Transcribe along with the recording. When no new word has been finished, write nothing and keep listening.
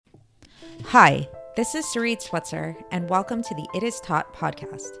Hi, this is Sarit Switzer, and welcome to the It Is Taught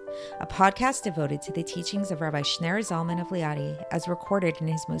podcast, a podcast devoted to the teachings of Rabbi Shneur Zalman of Liadi as recorded in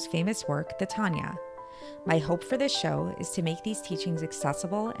his most famous work, the Tanya. My hope for this show is to make these teachings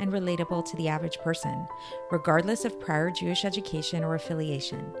accessible and relatable to the average person, regardless of prior Jewish education or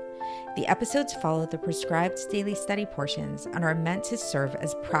affiliation. The episodes follow the prescribed daily study portions and are meant to serve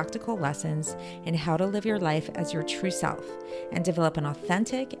as practical lessons in how to live your life as your true self and develop an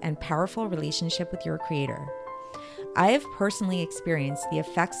authentic and powerful relationship with your Creator. I have personally experienced the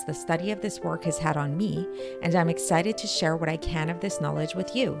effects the study of this work has had on me, and I'm excited to share what I can of this knowledge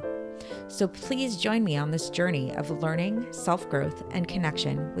with you. So please join me on this journey of learning, self-growth, and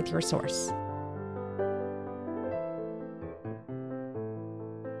connection with your source.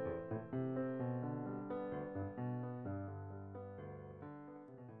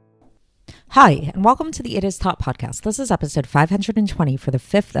 Hi, and welcome to the It Is Taught podcast. This is episode 520 for the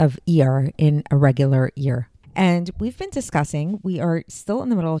 5th of Iyar in a regular year. And we are still in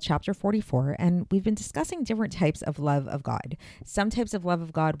the middle of chapter 44, and we've been discussing different types of love of God. Some types of love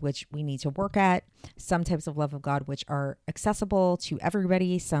of God which we need to work at, some types of love of God which are accessible to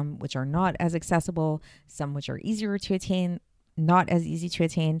everybody, some which are not as accessible, some which are easier to attain, not as easy to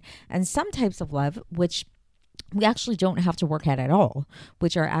attain, and some types of love which we actually don't have to work at all,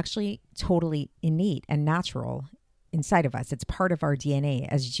 which are actually totally innate and natural inside of us. It's part of our DNA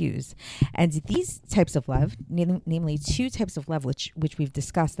as Jews. And these types of love, namely two types of love, which we've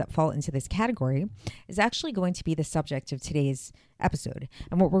discussed that fall into this category, is actually going to be the subject of today's episode.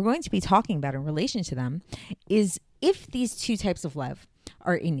 And what we're going to be talking about in relation to them is if these two types of love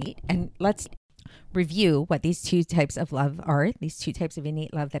are innate, and let's review what these two types of love are, these two types of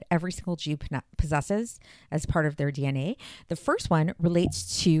innate love that every single Jew possesses as part of their DNA. The first one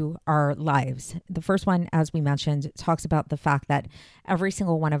relates to our lives. The first one, as we mentioned, talks about the fact that every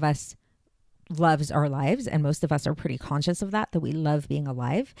single one of us loves our lives, and most of us are pretty conscious of that we love being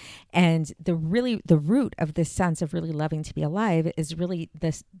alive. And the root of this sense of really loving to be alive is really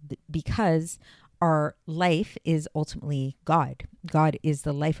this, because our life is ultimately God. God is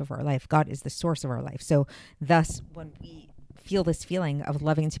the life of our life. God is the source of our life. So thus, when we feel this feeling of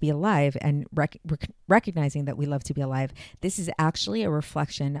loving to be alive and recognizing that we love to be alive, this is actually a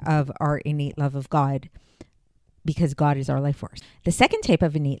reflection of our innate love of God, because God is our life force. The second type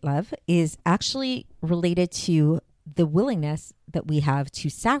of innate love is actually related to the willingness that we have to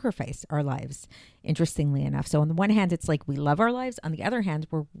sacrifice our lives, interestingly enough. So on the one hand, it's like we love our lives. On the other hand,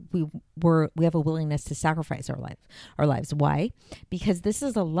 we have a willingness to sacrifice our lives. Why? Because this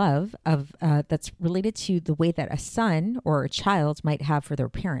is a love of that's related to the way that a son or a child might have for their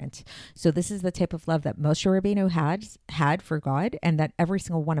parent. So this is the type of love that Moshe Rabbeinu had for God, and that every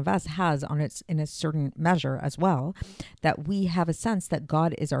single one of us has in a certain measure as well, that we have a sense that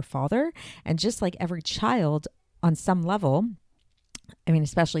God is our Father. And just like every child on some level, I mean,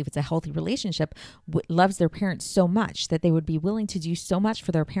 especially if it's a healthy relationship, loves their parents so much that they would be willing to do so much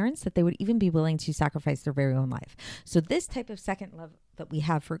for their parents that they would even be willing to sacrifice their very own life. So this type of second love that we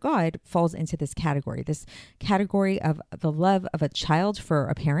have for God falls into this category of the love of a child for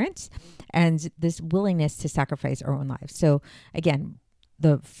a parent, and this willingness to sacrifice our own lives. So again,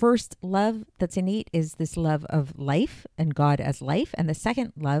 the first love that's innate is this love of life and God as life. And the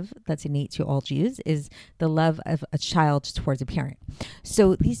second love that's innate to all Jews is the love of a child towards a parent.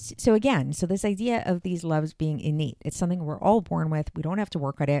 So this idea of these loves being innate, it's something we're all born with. We don't have to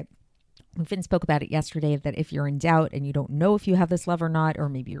work at it. Finn spoke about it yesterday, that if you're in doubt and you don't know if you have this love or not, or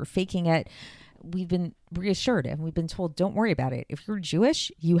maybe you're faking it, we've been reassured and we've been told, don't worry about it. If you're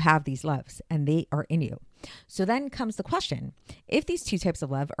Jewish, you have these loves and they are in you. So then comes the question, if these two types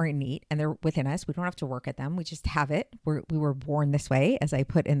of love are innate and they're within us, we don't have to work at them. We just have it. We were born this way, as I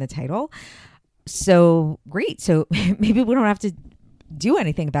put in the title. So great. So maybe we don't have to do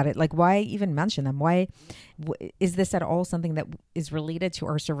anything about it. Like, why even mention them? Why is this at all something that is related to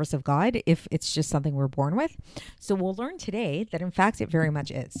our service of God if it's just something we're born with? So we'll learn today that in fact it very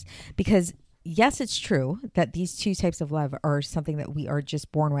much is, because yes, it's true that these two types of love are something that we are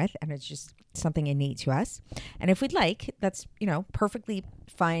just born with, and it's just something innate to us. And if we'd like, that's, perfectly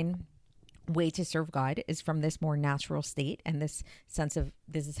fine way to serve God is from this more natural state and this sense of,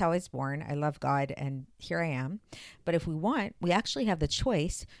 this is how I was born. I love God and here I am. But if we want, we actually have the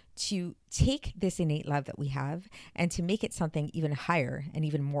choice to take this innate love that we have and to make it something even higher and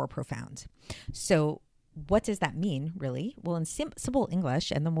even more profound. So what does that mean, really? Well, in simple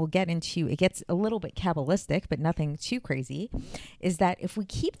English, and then we'll get into, it gets a little bit Kabbalistic, but nothing too crazy, is that if we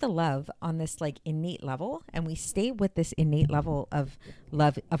keep the love on this like innate level and we stay with this innate level of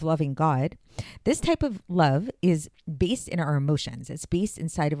love, of loving God, this type of love is based in our emotions. It's based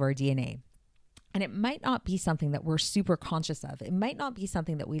inside of our DNA. And it might not be something that we're super conscious of. It might not be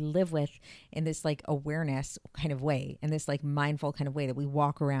something that we live with in this like awareness kind of way, in this like mindful kind of way that we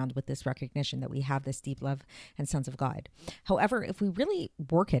walk around with this recognition that we have this deep love and sense of God. However, if we really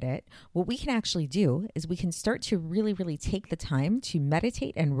work at it, what we can actually do is we can start to really, really take the time to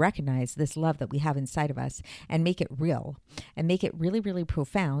meditate and recognize this love that we have inside of us and make it real and make it really, really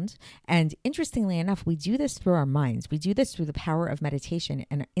profound. And interestingly enough, we do this through our minds. We do this through the power of meditation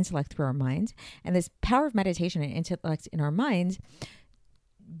and intellect through our mind. And this power of meditation and intellect in our mind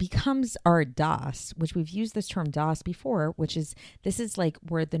becomes our das, which we've used this term das before, which is, this is like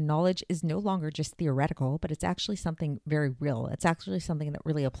where the knowledge is no longer just theoretical, but it's actually something very real. It's actually something that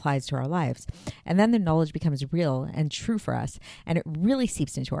really applies to our lives. And then the knowledge becomes real and true for us. And it really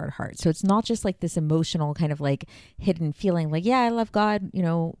seeps into our heart. So it's not just like this emotional kind of like hidden feeling like, yeah, I love God, you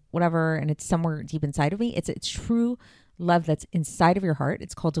know, whatever. And it's somewhere deep inside of me. It's a true love that's inside of your heart.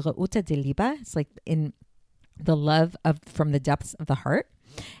 It's called Ra'uta de Liba. It's like in the love of from the depths of the heart.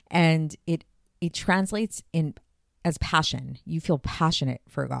 And it translates in as passion. You feel passionate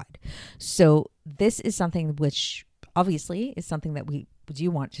for God. So this is something which obviously is something that we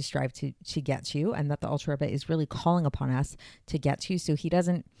do want to strive to get to, and that the Alter Rebbe is really calling upon us to get to. So he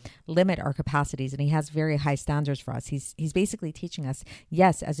doesn't limit our capacities, and he has very high standards for us. He's basically teaching us,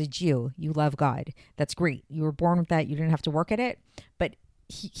 yes, as a Jew, you love God. That's great. You were born with that. You didn't have to work at it. But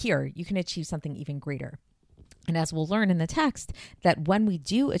here, you can achieve something even greater. And as we'll learn in the text, that when we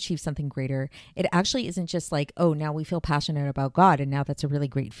do achieve something greater, it actually isn't just like, oh, now we feel passionate about God and now that's a really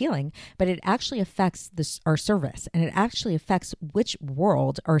great feeling, but it actually affects our service, and it actually affects which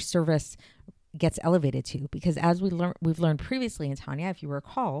world our service gets elevated to. Because as we've learned previously in Tanya, if you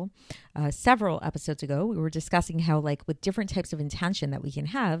recall, several episodes ago, we were discussing how like with different types of intention that we can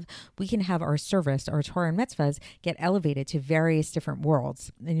have our service, our Torah and mitzvahs get elevated to various different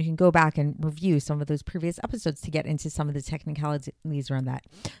worlds. And you can go back and review some of those previous episodes to get into some of the technicalities around that.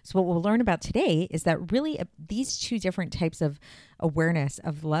 So what we'll learn about today is that really these two different types of awareness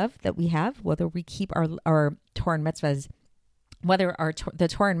of love that we have, whether we keep our Torah and mitzvahs, whether the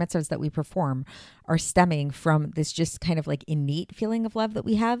Torah and mitzvahs that we perform are stemming from this just kind of like innate feeling of love that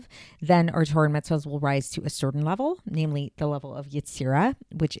we have, then our Torah and mitzvahs will rise to a certain level, namely the level of Yetzirah,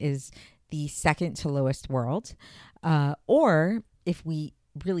 which is the second to lowest world. Or if we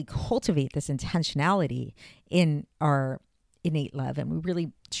really cultivate this intentionality in our innate love, and we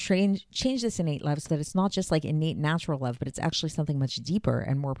really change this innate love so that it's not just like innate natural love, but it's actually something much deeper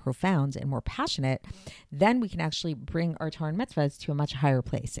and more profound and more passionate, then we can actually bring our Torah and mitzvahs to a much higher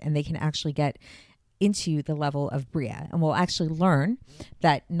place, and they can actually get into the level of Bria. And we'll actually learn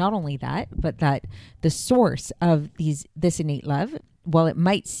that not only that, but that the source of this innate love, while it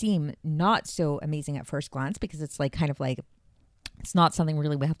might seem not so amazing at first glance, because it's like kind of like it's not something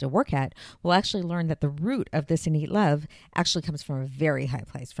really we have to work at, we'll actually learn that the root of this innate love actually comes from a very high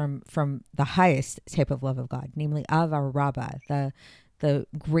place, from the highest type of love of God, namely Ava Rabbah, the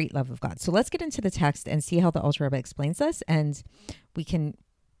great love of God. So let's get into the text and see how the Alter Rebbe explains this, and we can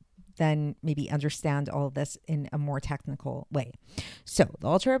then maybe understand all of this in a more technical way. So the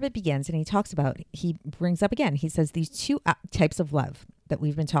Alter Rebbe begins, and he brings up again, he says these two types of love that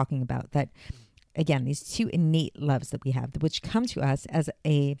we've been talking about, that again, these two innate loves that we have, which come to us as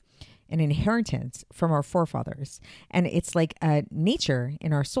an inheritance from our forefathers. And it's like a nature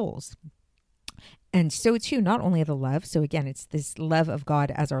in our souls. And so too, not only the love, so again, it's this love of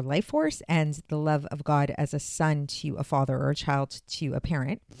God as our life force and the love of God as a son to a father or a child to a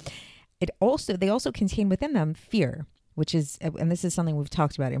parent. They also contain within them fear, which is, and this is something we've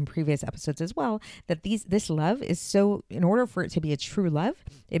talked about in previous episodes as well, that this love is so, in order for it to be a true love,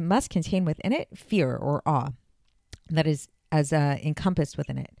 it must contain within it fear or awe that is as encompassed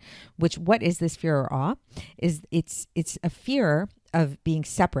within it. What is this fear or awe? It's a fear of being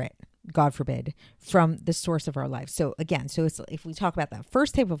separate, God forbid, from the source of our life. So again, it's, if we talk about that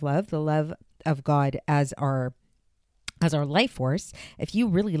first type of love, the love of God as our life force, if you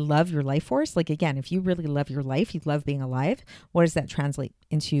really love your life force, like again, if you really love your life, you love being alive, what does that translate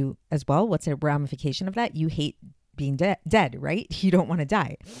into as well? What's a ramification of that? You hate being dead, right? You don't want to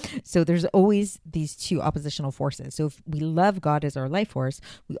die. So there's always these two oppositional forces. So if we love God as our life force,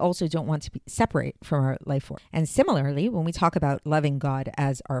 we also don't want to separate from our life force. And similarly, when we talk about loving God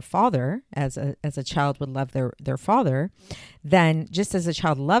as our father, as a child would love their father, then just as a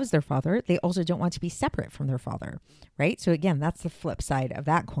child loves their father, they also don't want to be separate from their father, right? So again, that's the flip side of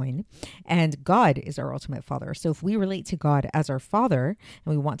that coin. And God is our ultimate father. So if we relate to God as our father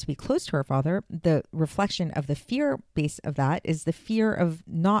and we want to be close to our father, the reflection of the fear base of that is the fear of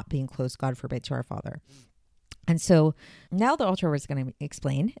not being close, God forbid, to our father. And so now the Alter is going to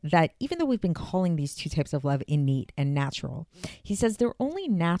explain that even though we've been calling these two types of love innate and natural, he says they're only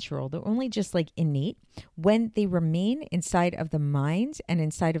natural, they're only just like innate when they remain inside of the mind and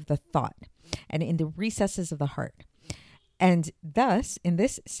inside of the thought and in the recesses of the heart. And thus, in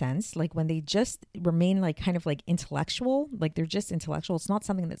this sense, like when they just remain like kind of like intellectual, like they're just intellectual, it's not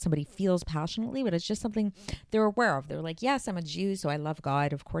something that somebody feels passionately, but it's just something they're aware of. They're like, yes, I'm a Jew, so I love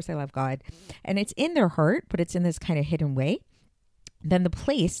God. Of course I love God. And it's in their heart, but it's in this kind of hidden way. Then the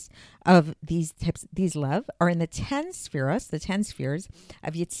place of these love are in the 10 spheres of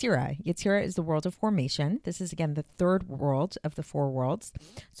Yetzirah. Yetzirah is the world of formation. This is, again, the third world of the four worlds.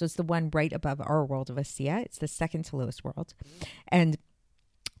 So it's the one right above our world of Asiya. It's the second to lowest world. And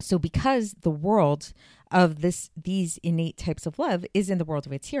so because the world of these innate types of love is in the world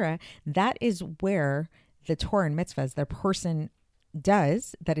of Yetzirah, that is where the Torah and mitzvahs that a person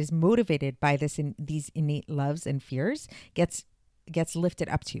does, that is motivated by these innate loves and fears, gets lifted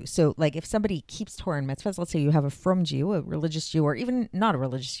up to. So like if somebody keeps Torah and mitzvahs, let's say you have a frum Jew, a religious Jew, or even not a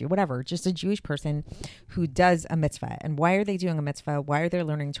religious Jew, whatever, just a Jewish person who does a mitzvah. And why are they doing a mitzvah? Why are they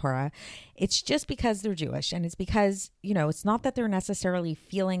learning Torah? It's just because they're Jewish. And it's because, it's not that they're necessarily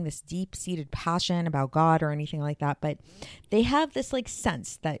feeling this deep-seated passion about God or anything like that, but they have this like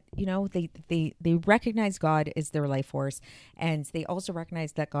sense that, they recognize God as their life force, and they also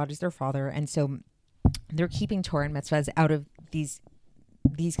recognize that God is their father. And so they're keeping Torah and mitzvahs out of these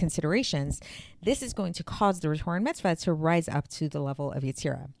considerations. This is going to cause the Torah and mitzvah to rise up to the level of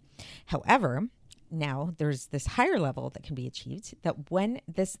Yetzirah. However, now there's this higher level that can be achieved, that when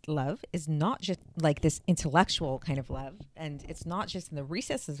this love is not just like this intellectual kind of love, and it's not just in the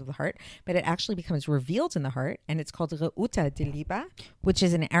recesses of the heart, but it actually becomes revealed in the heart, and it's called Re'uta de Liba, which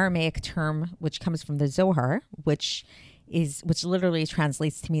is an Aramaic term which comes from the Zohar, which literally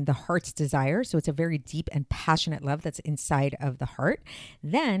translates to mean the heart's desire. So it's a very deep and passionate love that's inside of the heart.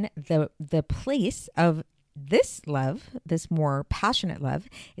 Then the place of this love, this more passionate love,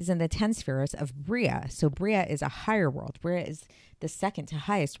 is in the 10 spheres of Bria. So Bria is a higher world. Bria is the second to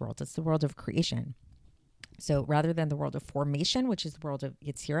highest world. It's the world of creation. So rather than the world of formation, which is the world of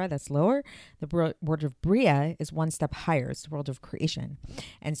Yetzirah, that's lower, the world of Bria is one step higher. It's the world of creation.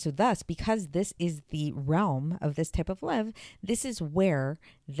 And so thus, because this is the realm of this type of love, this is where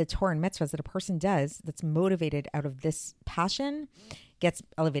the Torah and mitzvahs that a person does that's motivated out of this passion gets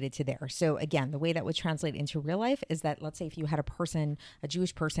elevated to there. So again, the way that would translate into real life is that, let's say if you had a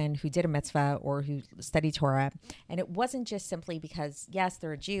Jewish person who did a mitzvah or who studied Torah, and it wasn't just simply because, yes,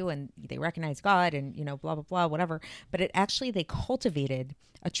 they're a Jew and they recognize God and, blah, blah, blah, whatever, but they cultivated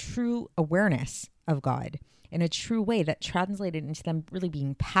a true awareness of God in a true way that translated into them really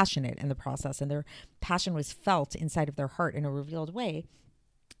being passionate in the process, and their passion was felt inside of their heart in a revealed way.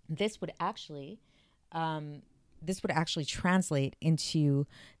 This would actually translate into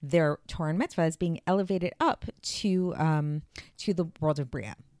their Torah and mitzvahs being elevated up to the world of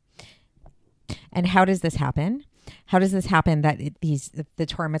Bria. And how does this happen? How does this happen that the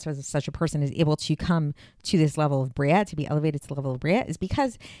Torah and mitzvahs of such a person is able to come to this level of Bria, to be elevated to the level of Bria, is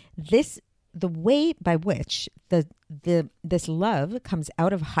because the way by which this love comes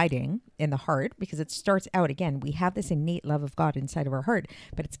out of hiding in the heart, because it starts out, again, we have this innate love of God inside of our heart,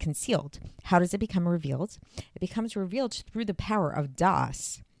 but it's concealed. How does it become revealed? It becomes revealed through the power of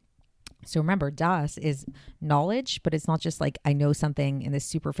das. So remember, das is knowledge, but it's not just like I know something in this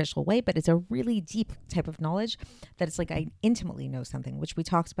superficial way, but it's a really deep type of knowledge that it's like I intimately know something, which we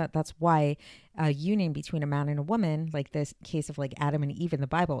talked about. That's why a union between a man and a woman, like this case of like Adam and Eve in the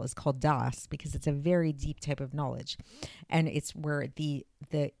Bible, is called das, because it's a very deep type of knowledge. And it's where the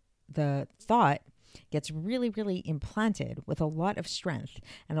thought gets really, really implanted with a lot of strength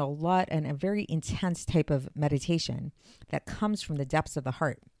and a very intense type of meditation that comes from the depths of the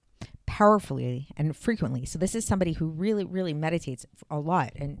heart, powerfully and frequently. So this is somebody who really, really meditates a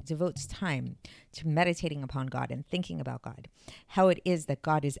lot and devotes time to meditating upon God and thinking about God, how it is that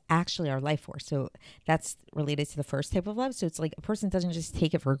God is actually our life force. So that's related to the first type of love. So it's like a person doesn't just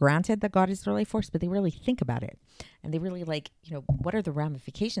take it for granted that God is their life force, but they really think about it. And they really what are the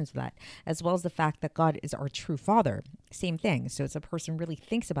ramifications of that? As well as the fact that God is our true father. Same thing. So it's a person really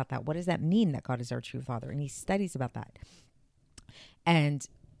thinks about that. What does that mean that God is our true father? And he studies about that. And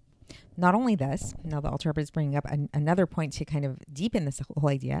not only this, now the Alter Rebbe is bringing up another point to kind of deepen this whole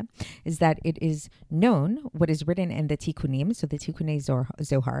idea, is that it is known, what is written in the Tikkunim, so the Tikkunei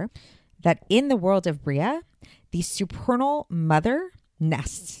Zohar, that in the world of Bria, the supernal mother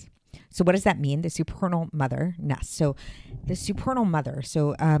nests. So what does that mean? The supernal mother nests. So the supernal mother,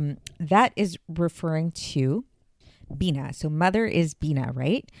 that is referring to Bina. So mother is Bina,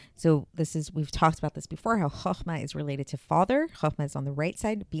 right? So we've talked about this before, how Chokhmah is related to father. Chokhmah is on the right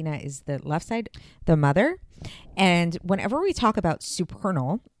side. Bina is the left side, the mother. And whenever we talk about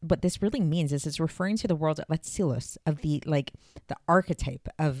supernal, what this really means is it's referring to the world of Atzilus, of the archetype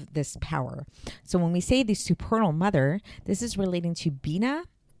of this power. So when we say the supernal mother, this is relating to Bina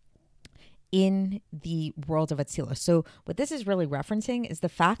in the world of Atzilus. So what this is really referencing is the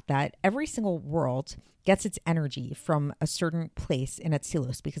fact that every single world gets its energy from a certain place in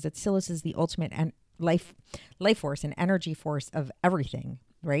Atzilus, because Atzilus is the ultimate life force and energy force of everything,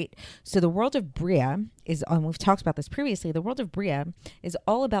 right? So the world of Bria is, and we've talked about this previously, the world of Bria is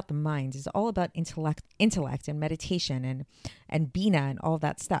all about the mind, is all about intellect and meditation and Bina and all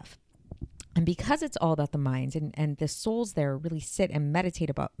that stuff. And because it's all about the mind and the souls there really sit and meditate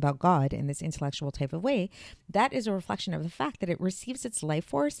about God in this intellectual type of way, that is a reflection of the fact that it receives its life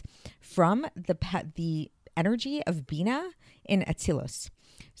force from the energy of Bina in Atzilus.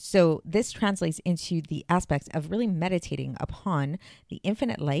 So this translates into the aspect of really meditating upon the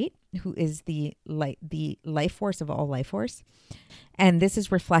infinite light, who is the life force of all life force. And this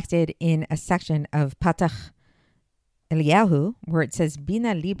is reflected in a section of Patach Eliyahu, where it says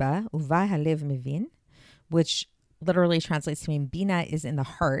Bina liba uva halev mevin, which literally translates to mean Bina is in the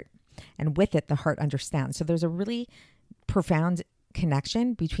heart, and with it the heart understands. So there's a really profound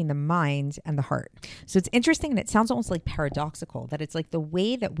connection between the mind and the heart. So it's interesting, and it sounds almost like paradoxical, that it's like the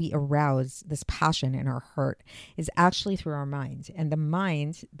way that we arouse this passion in our heart is actually through our mind. And the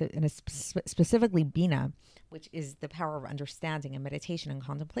mind, and specifically Bina, which is the power of understanding and meditation and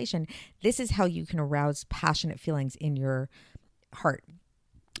contemplation, this is how you can arouse passionate feelings in your heart.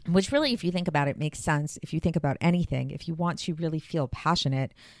 Which really, if you think about it, makes sense. If you think about anything, if you want to really feel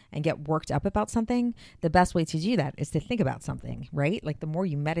passionate and get worked up about something, the best way to do that is to think about something, right? Like the more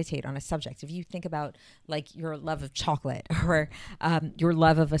you meditate on a subject, if you think about like your love of chocolate or your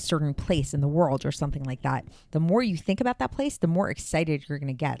love of a certain place in the world or something like that, the more you think about that place, the more excited you're going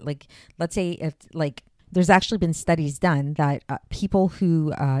to get. Like, let's say if there's actually been studies done that people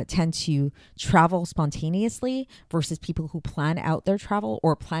who tend to travel spontaneously versus people who plan out their travel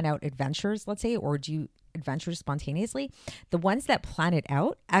or plan out adventures, let's say, or do adventures spontaneously, the ones that plan it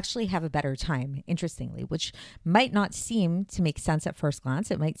out actually have a better time, interestingly, which might not seem to make sense at first glance.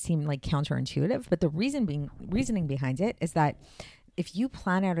 It might seem like counterintuitive, but the reasoning behind it is that if you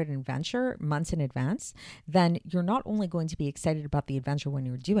plan out an adventure months in advance, then you're not only going to be excited about the adventure when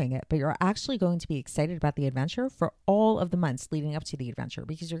you're doing it, but you're actually going to be excited about the adventure for all of the months leading up to the adventure,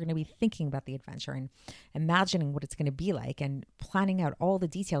 because you're going to be thinking about the adventure and imagining what it's going to be like and planning out all the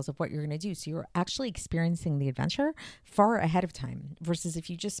details of what you're going to do. So you're actually experiencing the adventure far ahead of time, versus if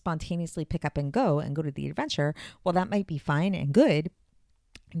you just spontaneously pick up and go to the adventure, well, that might be fine and good.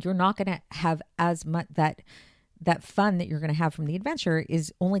 You're not going to have as much that fun that you're going to have from the adventure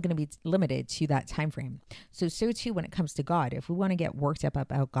is only going to be limited to that time frame. So too when it comes to God, if we want to get worked up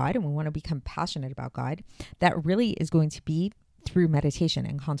about God and we want to become passionate about God, that really is going to be through meditation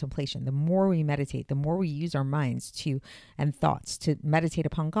and contemplation. The more we meditate, the more we use our minds and thoughts to meditate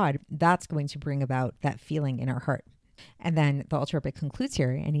upon God, that's going to bring about that feeling in our heart. And then the Alter Rebbe concludes here,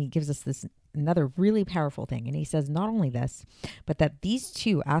 and he gives us this another really powerful thing. And he says not only this, but that these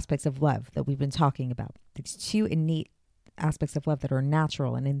two aspects of love that we've been talking about, these two innate aspects of love that are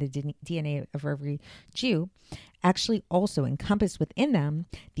natural and in the DNA of every Jew, actually also encompass within them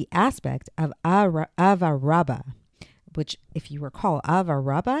the aspect of Ava Rabbah, which, if you recall, Ava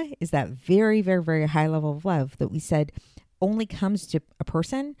Rabbah is that very, very, very high level of love that we said only comes to a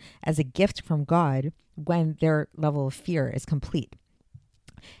person as a gift from God when their level of fear is complete.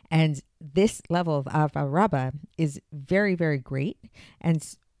 And this level of Ava Rabbah is very, very great. And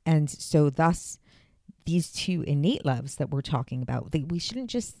so thus, these two innate loves that we're talking about, we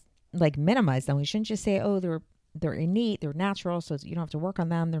shouldn't just like minimize them. We shouldn't just say, oh, they're innate, they're natural, so you don't have to work on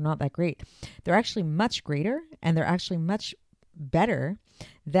them, they're not that great. They're actually much greater, and they're actually much better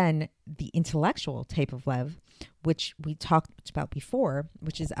than the intellectual type of love, which we talked about before,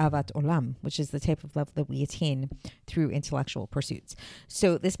 which is Avat Olam, which is the type of love that we attain through intellectual pursuits.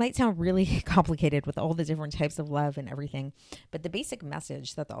 So this might sound really complicated with all the different types of love and everything, but the basic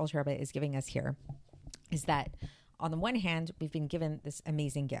message that the Alter Rebbe is giving us here is that on the one hand, we've been given this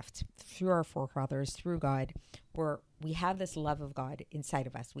amazing gift through our forefathers, through God, where we have this love of God inside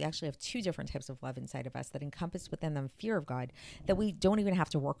of us. We actually have two different types of love inside of us that encompass within them fear of God that we don't even have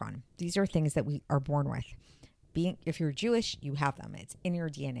to work on. These are things that we are born with. If you're Jewish, you have them. It's in your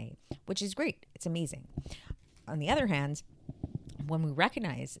DNA, which is great. It's amazing. On the other hand, when we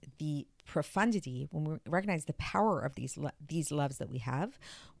recognize the profundity, when we recognize the power of these loves that we have,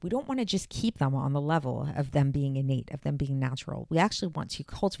 we don't want to just keep them on the level of them being innate, of them being natural. We actually want to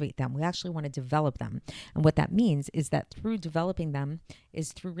cultivate them. We actually want to develop them. And what that means is that through developing them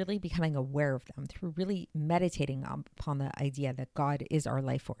is through really becoming aware of them, through really meditating upon the idea that God is our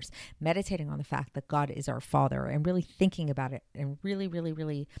life force, meditating on the fact that God is our Father, and really thinking about it, and really, really,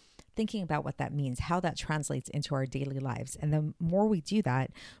 really thinking about what that means, how that translates into our daily lives. And the more we do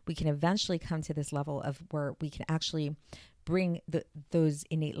that, we can eventually come to this level of where we can actually bring those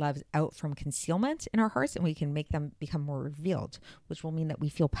innate loves out from concealment in our hearts, and we can make them become more revealed, which will mean that we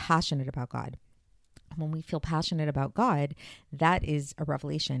feel passionate about God. When we feel passionate about God, that is a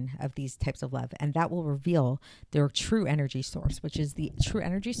revelation of these types of love, and that will reveal their true energy source, which is the true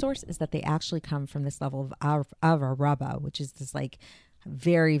energy source is that they actually come from this level of our Rabba, which is this like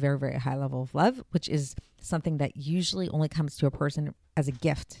very, very, very high level of love, which is something that usually only comes to a person as a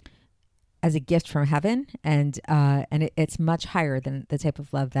gift from heaven. And it's much higher than the type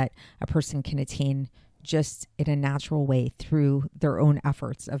of love that a person can attain just in a natural way through their own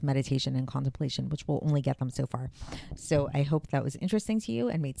efforts of meditation and contemplation, which will only get them so far. So I hope that was interesting to you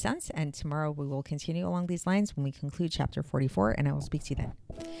and made sense. And tomorrow we will continue along these lines when we conclude chapter 44, and I will speak to you then.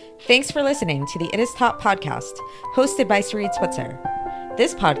 Thanks for listening to the It Is Taught podcast, hosted by Sarit Switzer.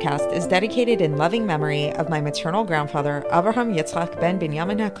 This podcast is dedicated in loving memory of my maternal grandfather, Avraham Yitzchak ben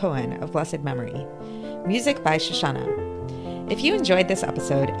Binyamin HaKohen of blessed memory. Music by Shoshana. If you enjoyed this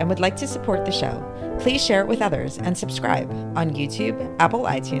episode and would like to support the show, please share it with others and subscribe on YouTube, Apple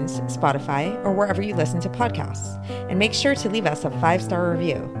iTunes, Spotify, or wherever you listen to podcasts. And make sure to leave us a 5-star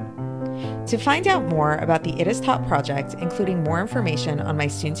review. To find out more about the It Is Taught project, including more information on my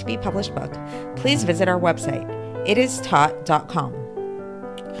soon-to-be published book, please visit our website, itistaught.com.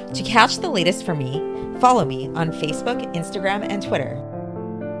 To catch the latest from me, follow me on Facebook, Instagram, and Twitter.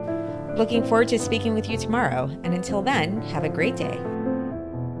 Looking forward to speaking with you tomorrow, and until then, have a great day.